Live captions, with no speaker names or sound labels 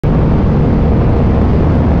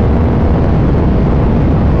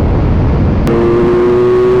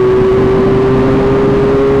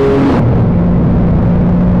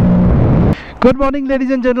Good morning,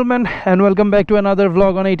 ladies and gentlemen, and welcome back to another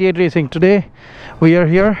vlog on 88 Racing. Today we are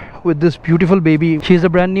here with this beautiful baby. She's a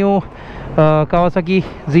brand new Kawasaki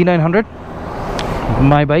Z900,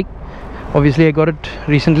 my bike. Obviously I got it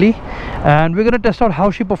recently, and we're gonna test out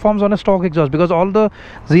how she performs on a stock exhaust, because all the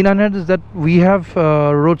Z900s that we have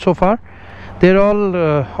rode so far, they're all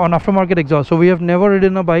on aftermarket exhaust. So we have never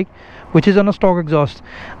ridden a bike which is on a stock exhaust.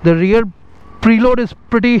 The rear preload is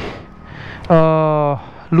pretty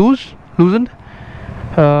loosened,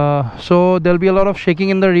 so there'll be a lot of shaking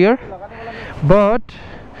in the rear. But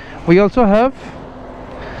we also have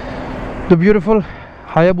the beautiful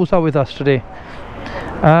Hayabusa with us today,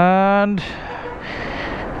 and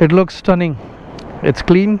it looks stunning. It's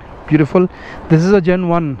clean, beautiful. This is a Gen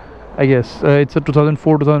 1, I guess. It's a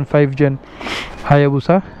 2004-2005 Gen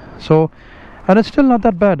Hayabusa. So, and it's still not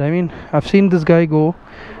that bad. I mean, I've seen this guy go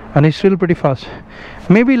and he's still pretty fast.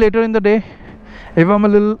 Maybe later in the day, if I'm a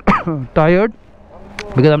little tired,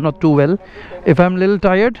 because I'm not too well, if I'm a little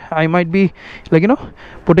tired, I might be like,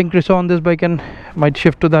 putting Chriso on this bike and might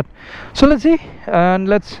shift to that. So let's see, and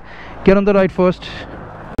let's get on the ride first.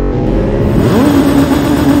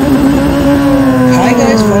 Hi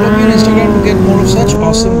guys, follow me on Instagram to get more of such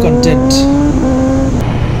awesome content.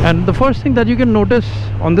 And the first thing that you can notice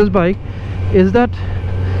on this bike is that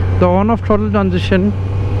the on-off throttle transition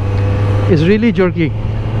is really jerky.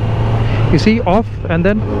 You see, off, and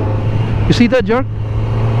then you see that jerk?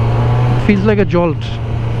 It feels like a jolt.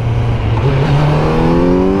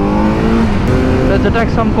 Let's attack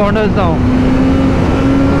some corners now.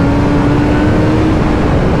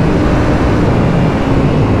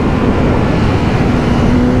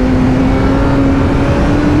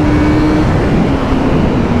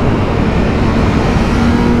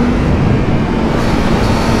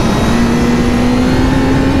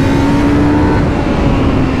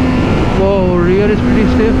 Is pretty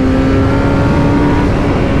stiff.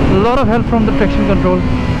 A lot of help from the traction control.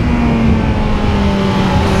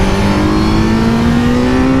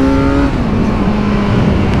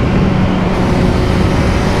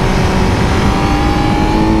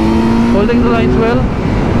 Holding the lines well.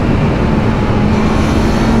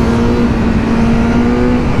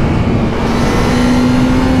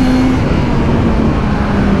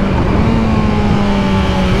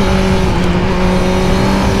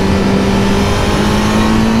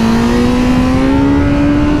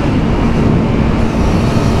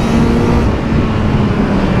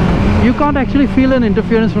 You can't actually feel an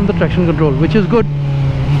interference from the traction control, which is good,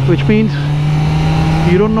 which means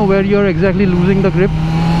you don't know where you're exactly losing the grip.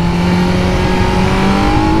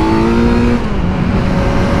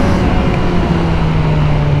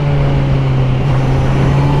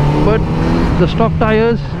 But the stock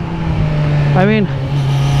tires, I mean,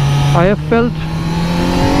 I have felt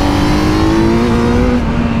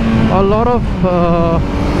a lot of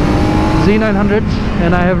Z900s,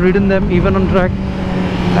 and I have ridden them even on track.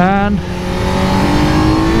 And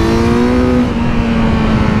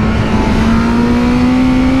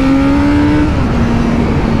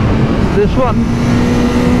this one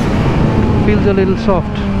feels a little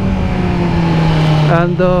soft,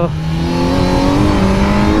 and the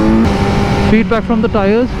feedback from the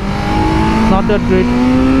tires not that great.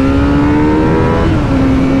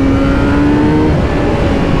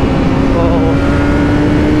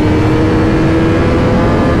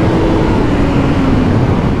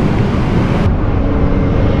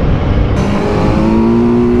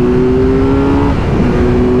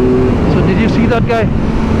 That guy,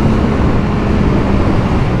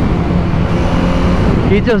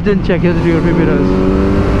 he just didn't check his rear view mirrors,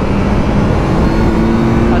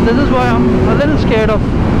 and this is why I'm a little scared of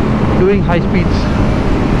doing high speeds.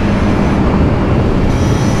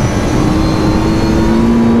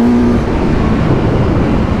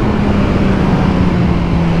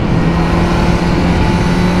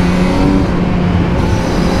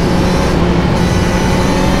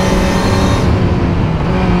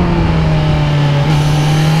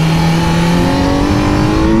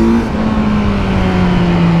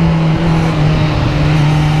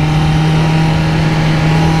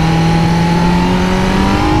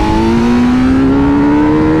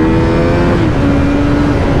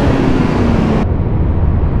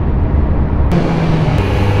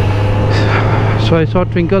 So I saw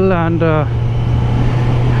Twinkle and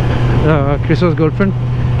Chris's girlfriend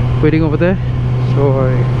waiting over there, so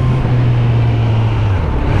I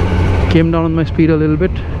came down on my speed a little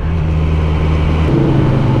bit.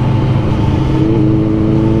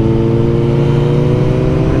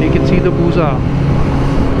 And you can see the Busa,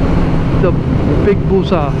 the big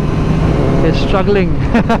Busa is struggling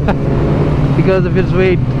because of its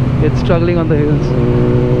weight. it's struggling on the hills.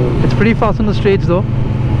 It's pretty fast on the straights though,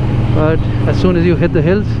 but as soon as you hit the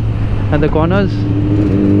hills and the corners,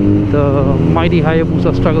 the mighty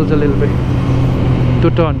Hayabusa struggles a little bit to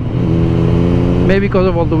turn, maybe because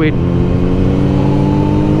of all the weight.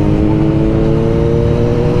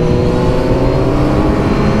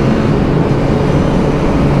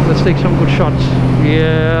 Let's take some good shots.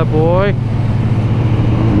 Yeah, boy.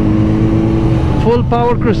 Full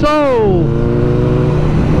power Crusoe.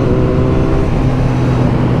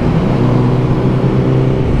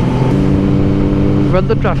 Well,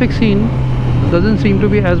 the traffic scene doesn't seem to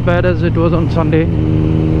be as bad as it was on Sunday.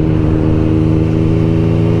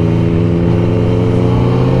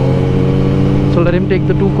 So let him take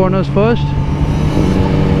the 2 corners first.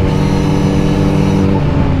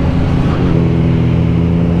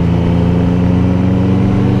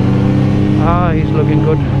 Ah, he's looking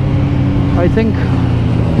good. I think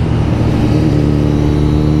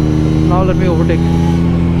now let me overtake.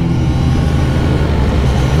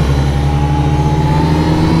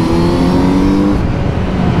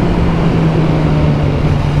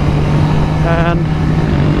 And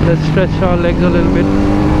let's stretch our legs a little bit.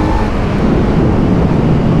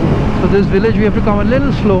 So this village we have to come a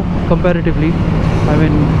little slow comparatively, I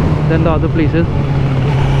mean, than the other places.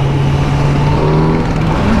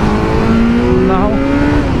 Now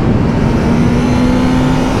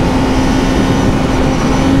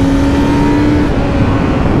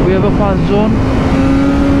we have a fast zone.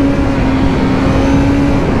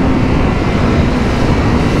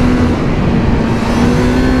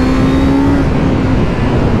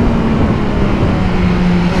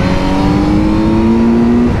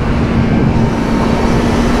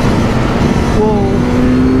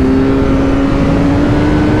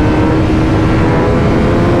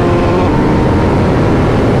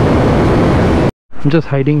 I'm just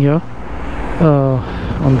hiding here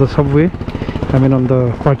on the subway, I mean on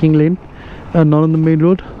the parking lane, and not on the main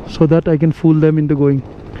road, so that I can fool them into going.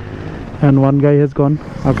 And one guy has gone,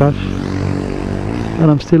 Akash, and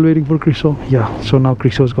I'm still waiting for Crusoe. Yeah, so now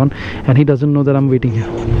Crusoe's gone and he doesn't know that I'm waiting here.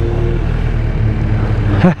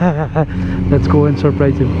 Let's go and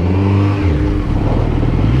surprise him.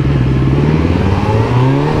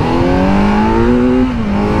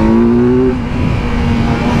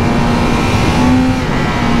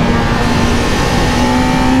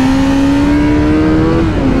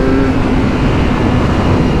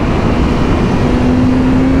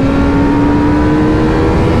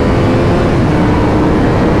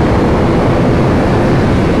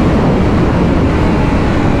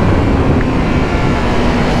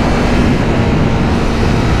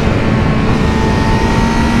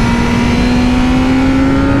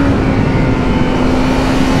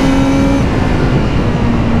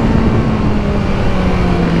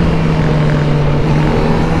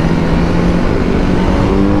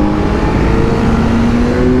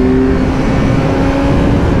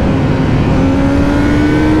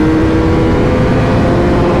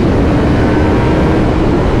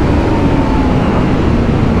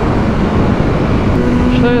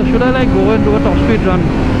 Should I like go and do a top speed run?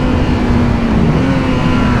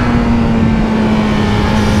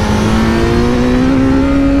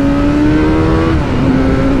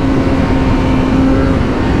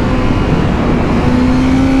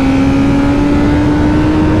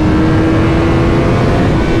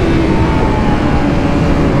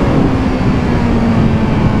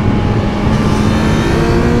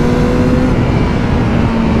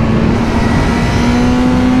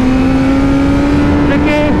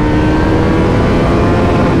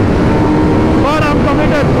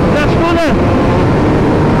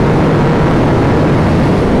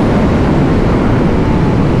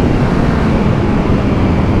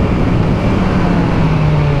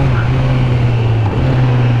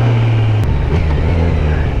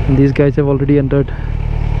 These guys have already entered.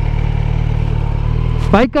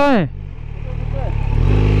 Bike कहाँ है?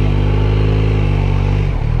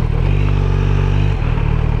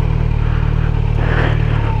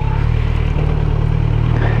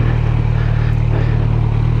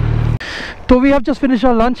 So we have just finished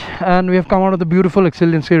our lunch and we have come out of the beautiful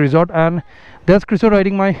Excellency Resort, and there's Crusoe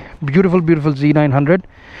riding my beautiful Z900.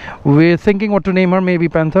 We're thinking what to name her, maybe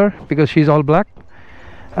Panther, because she's all black.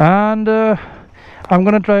 And I'm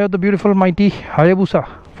gonna try out the beautiful mighty Hayabusa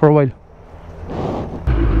for a while.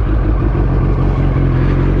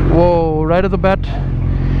 Whoa, right at the bat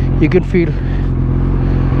you can feel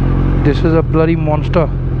this is a bloody monster.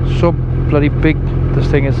 So bloody big this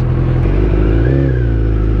thing is.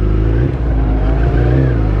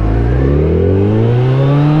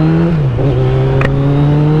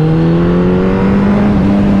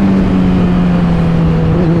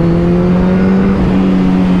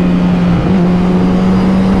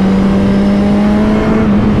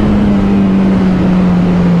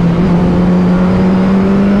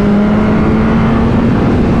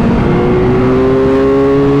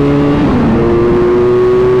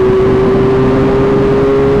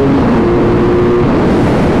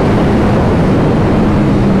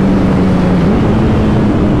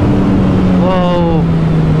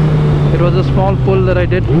 a small pull that I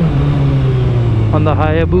did on the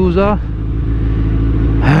Hayabusa,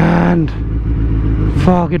 and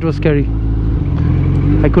fuck, it was scary.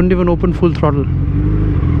 I couldn't even open full throttle.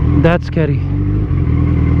 That's scary.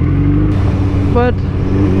 But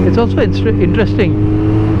it's also interesting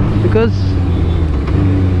because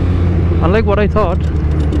unlike what I thought,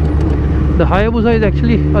 the Hayabusa is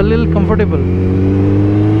actually a little comfortable.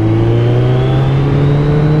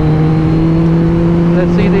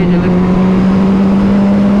 Let's see the engine.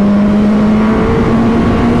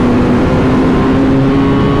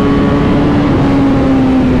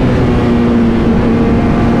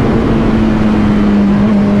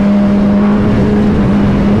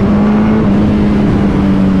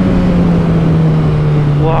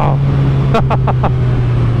 Wow.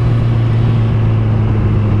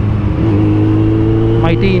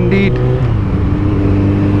 Mighty indeed.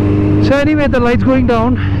 So anyway, the light's going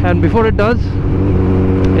down, and before it does,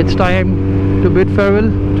 it's time to bid farewell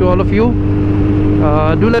to all of you.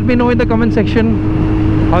 Do let me know in the comment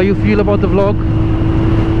section how you feel about the vlog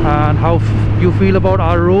and how you feel about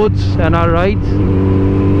our roads and our rides.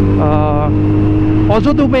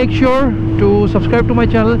 Also, to make sure to subscribe to my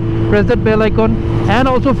channel, press that bell icon, and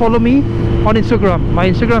also follow me on Instagram. My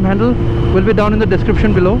Instagram handle will be down in the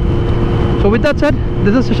description below. So with that said,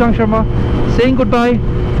 this is Sashank Sharma saying goodbye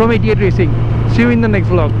from 88 Racing. See you in the next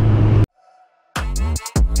vlog.